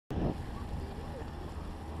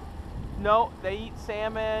No, they eat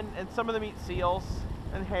salmon, and some of them eat seals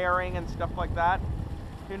and herring and stuff like that.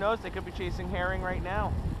 Who knows? They could be chasing herring right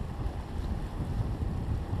now.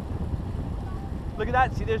 Look at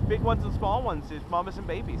that. See, there's big ones and small ones. There's mamas and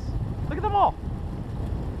babies. Look at them all.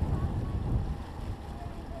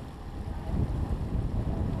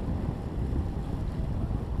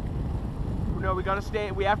 No, we gotta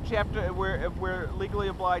stay. We have to. We're legally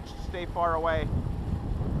obliged to stay far away,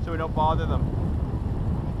 so we don't bother them.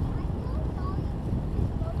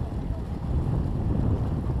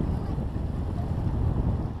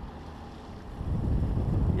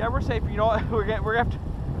 Yeah, we're safe. You know what? We're gonna have to.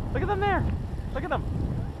 Look at them there. Look at them.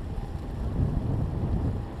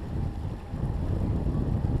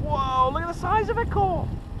 Whoa! Look at the size of it, Cole.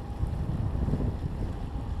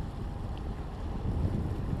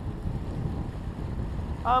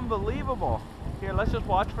 Unbelievable. Here, let's just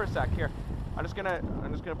watch for a sec. Here, I'm just gonna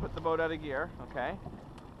put the boat out of gear. Okay.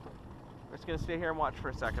 We're just gonna stay here and watch for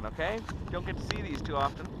a second. Okay. You don't get to see these too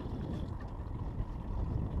often.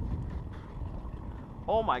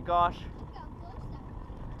 Oh my gosh.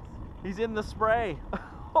 He's in the spray.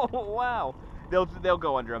 Oh wow. They'll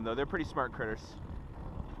go under him though. They're pretty smart critters.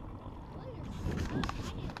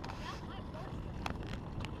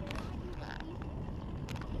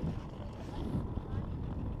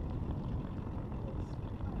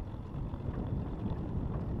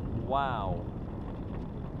 Wow.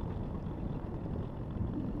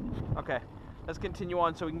 Okay. Let's continue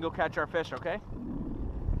on so we can go catch our fish, okay?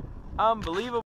 Unbelievable.